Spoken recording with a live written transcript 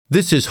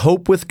This is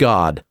Hope with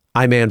God.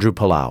 I'm Andrew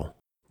Palau.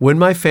 When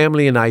my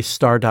family and I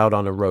start out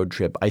on a road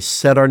trip, I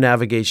set our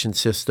navigation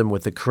system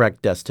with the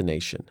correct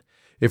destination.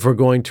 If we're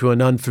going to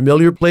an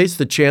unfamiliar place,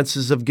 the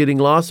chances of getting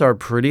lost are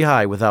pretty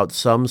high without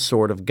some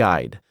sort of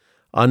guide.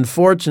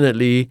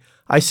 Unfortunately,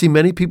 I see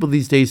many people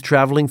these days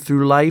traveling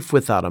through life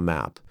without a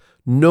map.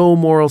 No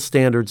moral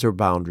standards or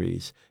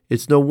boundaries.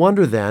 It's no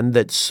wonder then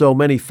that so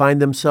many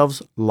find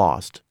themselves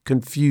lost,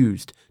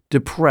 confused,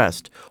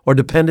 depressed, or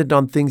dependent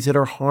on things that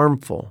are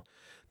harmful.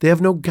 They have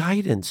no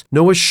guidance,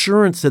 no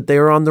assurance that they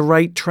are on the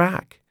right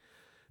track.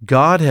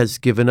 God has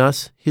given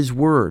us His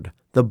Word,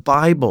 the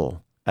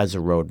Bible, as a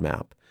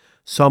roadmap.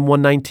 Psalm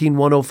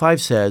 119:105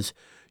 says,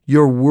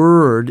 "Your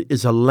word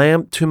is a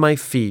lamp to my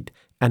feet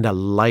and a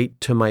light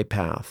to my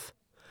path."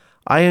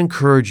 I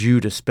encourage you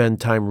to spend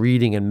time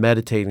reading and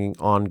meditating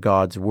on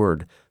God's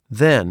Word.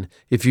 Then,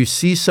 if you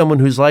see someone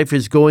whose life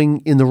is going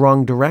in the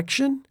wrong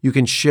direction, you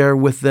can share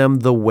with them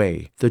the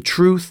way, the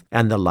truth,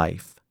 and the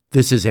life.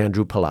 This is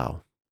Andrew Palau.